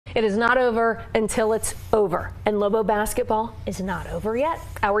It is not over until it's over, and Lobo basketball is not over yet.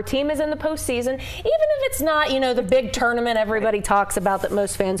 Our team is in the postseason, even if it's not, the big tournament everybody talks about that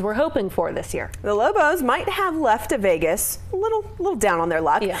most fans were hoping for this year. The Lobos might have left Vegas a little down on their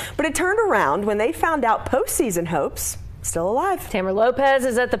luck, but it turned around when they found out postseason hopes still alive. Tamara Lopez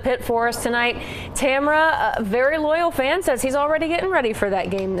is at the pit for us tonight. Tamara, a very loyal fan, says he's already getting ready for that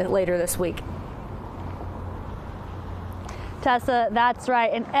game later this week. Tessa, that's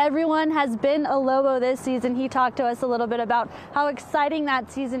right. And everyone has been a Lobo this season. He talked to us a little bit about how exciting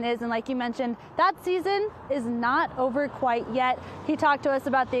that season is. And like you mentioned, that season is not over quite yet. He talked to us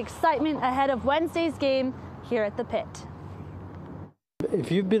about the excitement ahead of Wednesday's game here at the pit.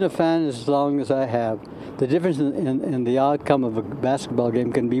 If you've been a fan as long as I have, the difference in the outcome of a basketball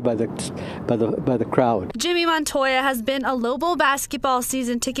game can be by the crowd. Jimmy Montoya has been a Lobo basketball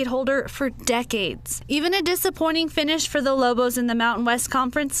season ticket holder for decades. Even a disappointing finish for the Lobos in the Mountain West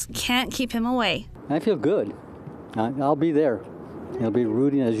Conference can't keep him away. I feel good. I'll be there. I'll be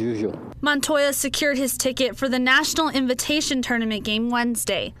rooting as usual. Montoya secured his ticket for the National Invitational Tournament game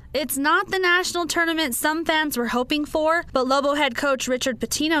Wednesday. It's not the national tournament some fans were hoping for, but Lobo head coach Richard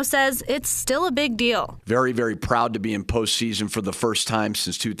Pitino says it's still a big deal. Very, very proud to be in postseason for the first time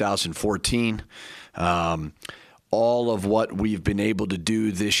since 2014. All of what we've been able to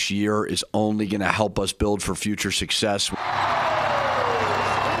do this year is only going to help us build for future success.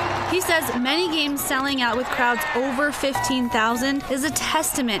 He says many games selling out with crowds over 15,000 is a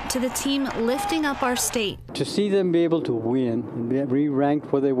testament to the team lifting up our state. To see them be able to win and be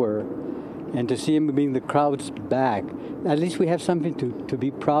re-ranked where they were, and to see them being the crowd's back, at least we have something to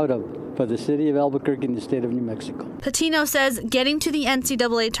be proud of for the city of Albuquerque and the state of New Mexico. Pitino says getting to the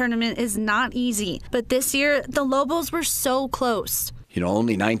NCAA tournament is not easy, but this year the Lobos were so close.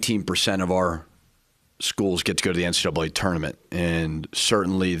 Only 19% of our schools get to go to the NCAA tournament, and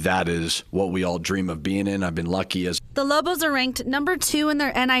certainly that is what we all dream of being in. I've been lucky as the Lobos are ranked number 2 in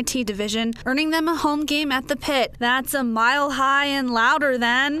their NIT division, earning them a home game at the pit. That's a mile high and louder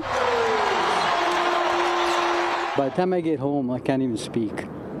than. By the time I get home, I can't even speak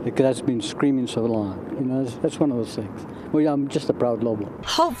because I've been screaming so long. That's one of those things. Well, yeah, I'm just a proud Lobo.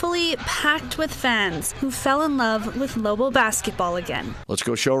 Hopefully packed with fans who fell in love with Lobo basketball again. Let's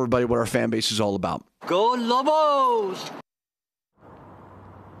go show everybody what our fan base is all about. Go Lobos!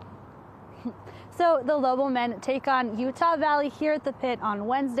 So the Lobo men take on Utah Valley here at the pit on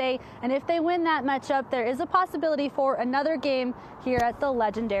Wednesday, and if they win that matchup, there is a possibility for another game here at the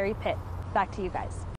legendary pit. Back to you guys.